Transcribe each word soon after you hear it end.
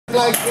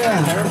Like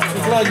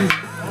he's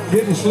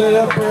getting slid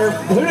up there.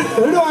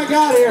 Who do I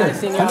got here?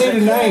 I need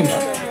a name.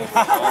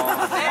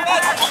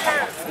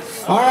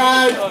 All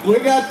right, we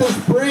got the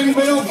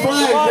Springville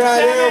flag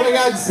right here. We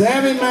got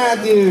Sammy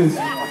Mathews.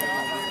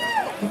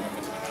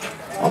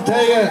 I'll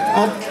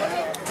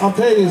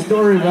tell you a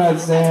story about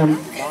Sam.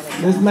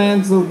 This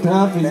man's so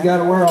tough, he's got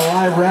to wear a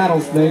live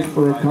rattlesnake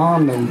for a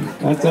condom.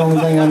 That's the only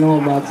thing I know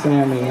about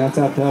Sammy. That's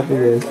how tough he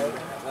is.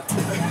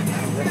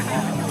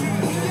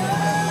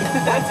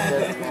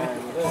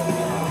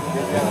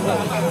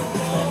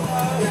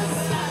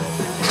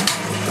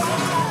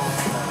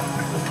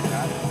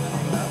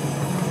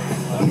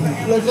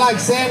 Looks like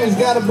Sammy's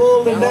got a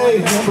bull today.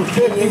 Number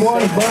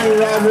 51, Bernie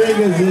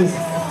Rodriguez is.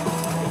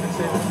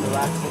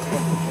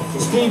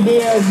 Steve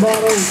Diaz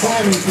bought old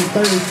Sammy for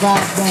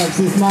 $35.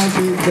 This might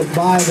be the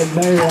buy of the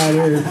day right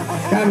here.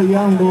 Kind of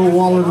young bull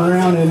wallowing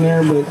around in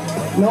there, but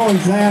knowing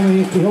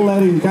Sammy, he'll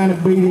let him kind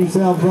of beat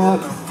himself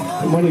up.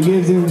 And when he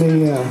gives him a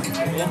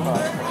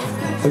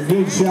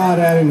good shot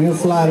at him, he'll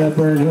slide up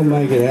there and he'll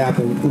make it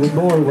happen. The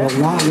boy will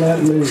not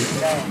let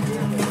loose.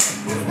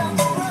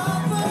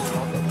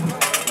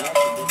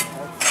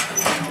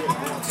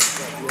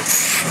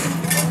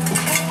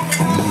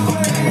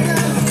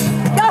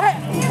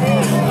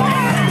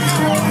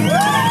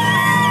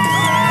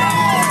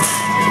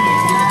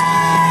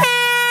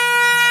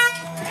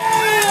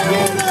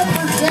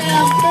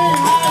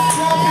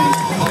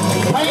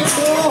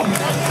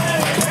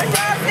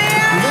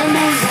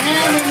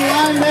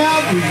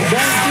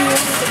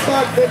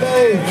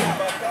 Today.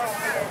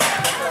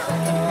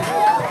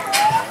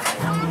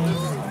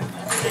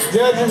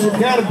 Judges are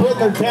kind of putting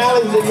their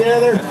tallies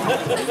together.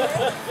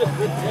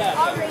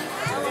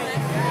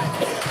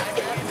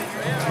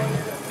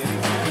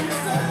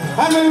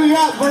 How many we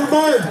got for a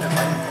bird?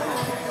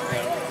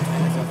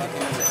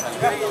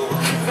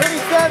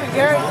 37,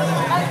 Gary.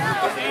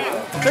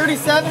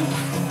 37.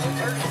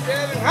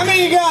 How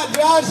many you got,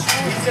 Josh?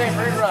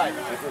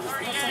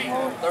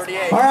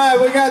 38. All right,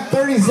 we got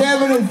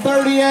 37 and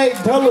 38,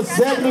 total of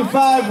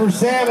 75 for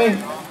Sammy.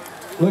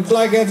 Looks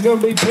like that's going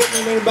to be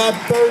putting him in about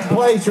third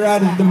place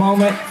right at the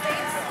moment.